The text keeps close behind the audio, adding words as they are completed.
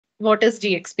What is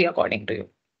GxP according to you?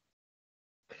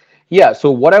 Yeah,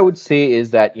 so what I would say is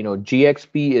that,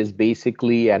 GXP is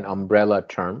basically an umbrella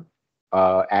term,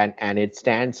 and it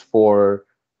stands for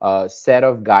a set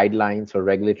of guidelines or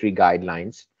regulatory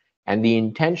guidelines. And the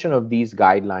intention of these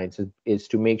guidelines is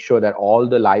to make sure that all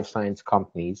the life science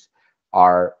companies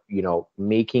are,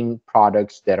 making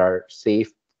products that are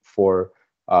safe for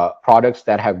products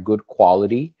that have good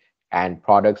quality and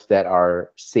products that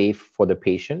are safe for the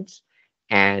patients,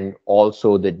 and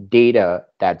also the data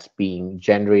that's being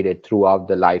generated throughout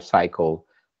the life cycle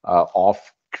of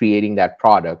creating that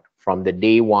product, from the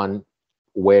day one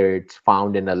where it's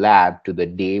found in a lab to the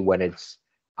day when it's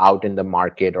out in the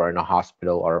market or in a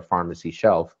hospital or a pharmacy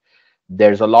shelf.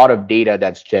 There's a lot of data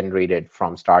that's generated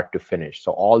from start to finish.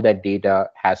 So all that data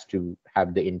has to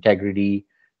have the integrity.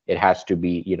 It has to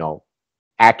be,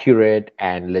 accurate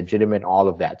and legitimate, all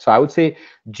of that. So I would say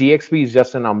GXP is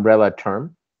just an umbrella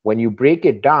term. When you break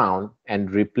it down and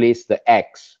replace the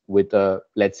X with a,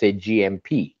 let's say,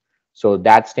 GMP, so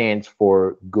that stands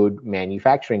for good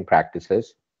manufacturing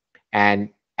practices. And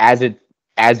as it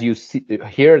as you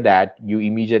hear that, you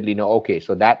immediately know, okay,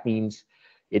 so that means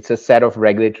it's a set of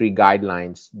regulatory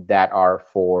guidelines that are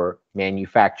for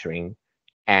manufacturing.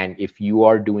 And if you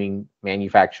are doing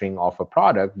manufacturing of a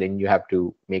product, then you have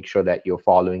to make sure that you're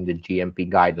following the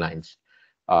GMP guidelines.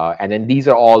 And then these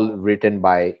are all written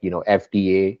by,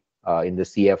 FDA in the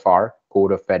CFR,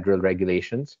 Code of Federal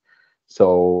Regulations.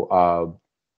 So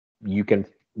you can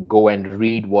go and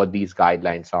read what these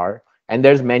guidelines are. And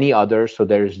there's many others. So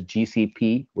there's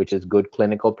GCP, which is good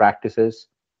clinical practices.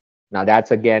 Now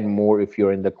that's again more if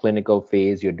you're in the clinical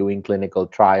phase, you're doing clinical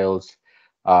trials.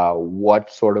 What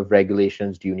sort of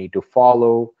regulations do you need to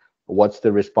follow? What's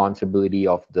the responsibility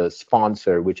of the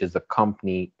sponsor, which is the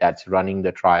company that's running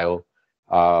the trial?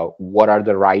 What are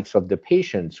the rights of the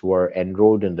patients who are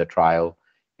enrolled in the trial?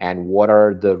 And what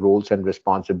are the roles and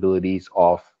responsibilities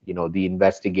of, the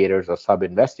investigators or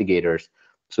sub-investigators?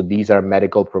 So these are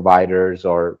medical providers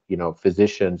or,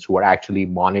 physicians who are actually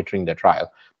monitoring the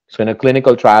trial. So in a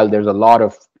clinical trial, there's a lot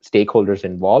of stakeholders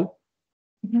involved,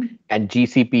 Mhm. and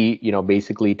GCP,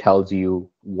 basically tells you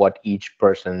what each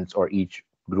person's or each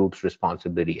group's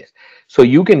responsibility is. So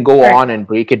you can go Right. on and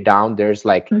break it down. There's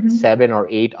like Mhm. 7 or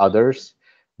 8 others.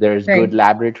 There's good Right.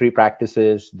 laboratory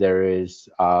practices. There is,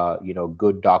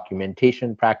 good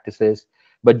documentation practices.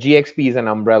 But GXP is an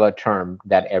umbrella term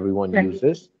that everyone Right.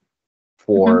 uses Mhm.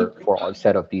 for a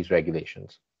set of these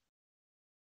regulations.